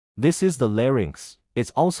This is the larynx.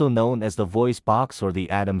 It's also known as the voice box or the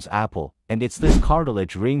Adam's apple, and it's this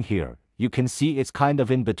cartilage ring here. You can see it's kind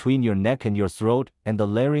of in between your neck and your throat, and the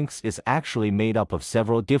larynx is actually made up of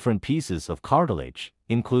several different pieces of cartilage,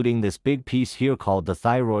 including this big piece here called the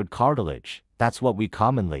thyroid cartilage. That's what we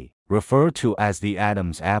commonly refer to as the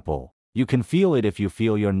Adam's apple. You can feel it if you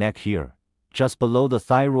feel your neck here, just below the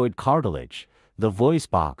thyroid cartilage, the voice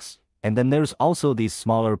box. And then there's also these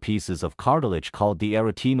smaller pieces of cartilage called the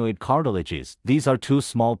arytenoid cartilages. These are two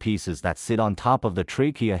small pieces that sit on top of the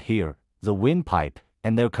trachea here, the windpipe,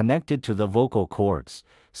 and they're connected to the vocal cords.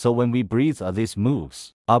 So when we breathe, this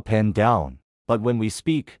moves up and down. But when we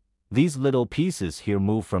speak, these little pieces here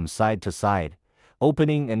move from side to side,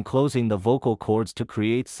 opening and closing the vocal cords to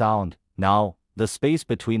create sound. Now, the space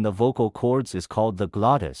between the vocal cords is called the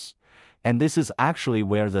glottis, and this is actually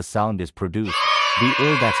where the sound is produced. The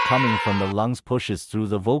air that's coming from the lungs pushes through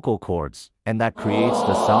the vocal cords, and that creates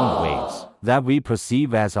the sound waves that we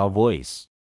perceive as our voice.